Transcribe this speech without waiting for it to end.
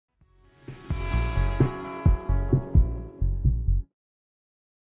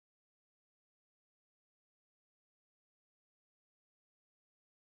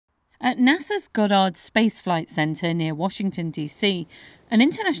At NASA's Goddard Space Flight Center near Washington, D.C., an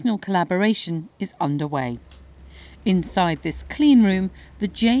international collaboration is underway. Inside this clean room, the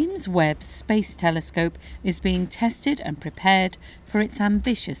James Webb Space Telescope is being tested and prepared for its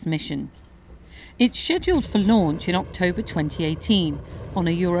ambitious mission. It's scheduled for launch in October 2018 on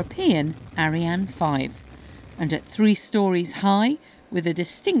a European Ariane 5, and at 3 stories high, with a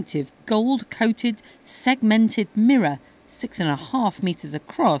distinctive gold-coated segmented mirror 6.5 meters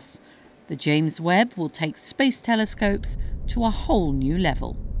across, the James Webb will take space telescopes to a whole new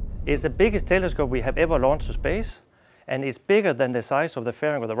level. It's the biggest telescope we have ever launched to space, and it's bigger than the size of the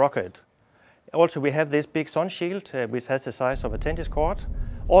fairing of the rocket. Also, we have this big sun shield, which has the size of a tennis court.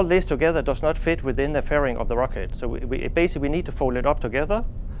 All this together does not fit within the fairing of the rocket. So we basically need to fold it up together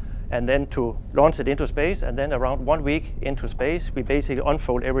and then to launch it into space, and then around 1 week into space, we basically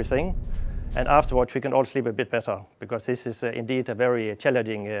unfold everything. And afterwards, we can all sleep a bit better, because this is indeed a very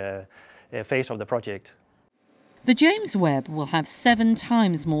challenging phase of the project. The James Webb will have 7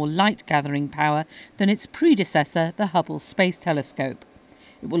 times more light-gathering power than its predecessor, the Hubble Space Telescope.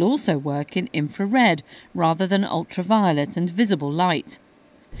 It will also work in infrared rather than ultraviolet and visible light.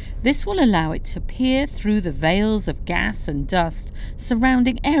 This will allow it to peer through the veils of gas and dust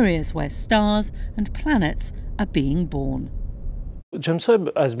surrounding areas where stars and planets are being born. James Webb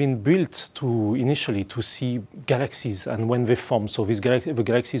has been built initially to see galaxies and when they form. So the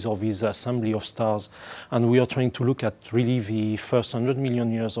galaxies are this assembly of stars, and we are trying to look at really the first 100 million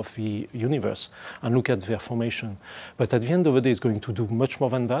years of the universe and look at their formation. But at the end of the day, it's going to do much more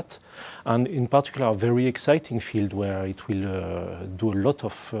than that, and in particular a very exciting field where it will do a lot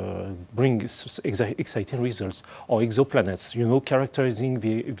of bring exciting results, or exoplanets, characterizing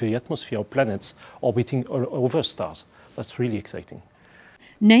the atmosphere of planets orbiting over stars. That's really exciting.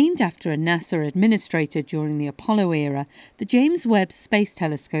 Named after a NASA administrator during the Apollo era, the James Webb Space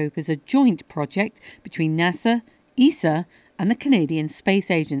Telescope is a joint project between NASA, ESA and the Canadian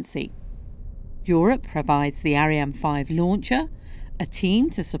Space Agency. Europe provides the Ariane 5 launcher, a team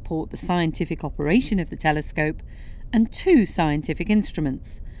to support the scientific operation of the telescope, and 2 scientific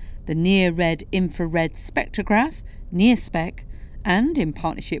instruments, the Near-Red Infrared Spectrograph, NIRSpec, and, in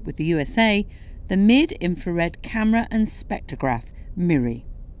partnership with the USA, the Mid-Infrared Camera and Spectrograph, MIRI.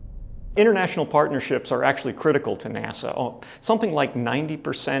 International partnerships are actually critical to NASA. Something like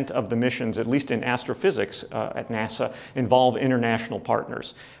 90% of the missions, at least in astrophysics at NASA, involve international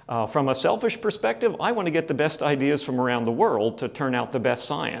partners. From a selfish perspective, I want to get the best ideas from around the world to turn out the best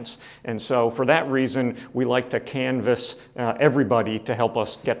science. And so for that reason, we like to canvass everybody to help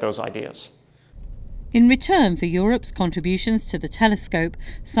us get those ideas. In return for Europe's contributions to the telescope,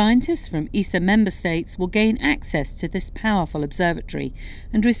 scientists from ESA member states will gain access to this powerful observatory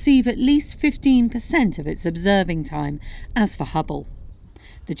and receive at least 15% of its observing time, as for Hubble.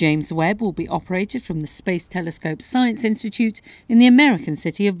 The James Webb will be operated from the Space Telescope Science Institute in the American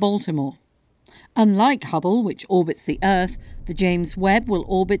city of Baltimore. Unlike Hubble, which orbits the Earth, the James Webb will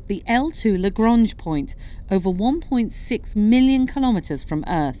orbit the L2 Lagrange point, over 1.6 million kilometres from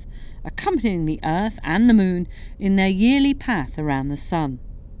Earth, accompanying the Earth and the Moon in their yearly path around the Sun.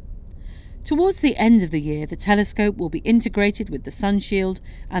 Towards the end of the year, the telescope will be integrated with the Sun Shield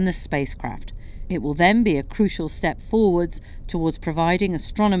and the spacecraft. It will then be a crucial step forwards towards providing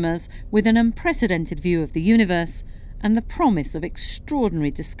astronomers with an unprecedented view of the universe and the promise of extraordinary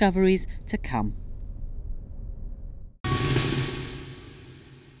discoveries to come.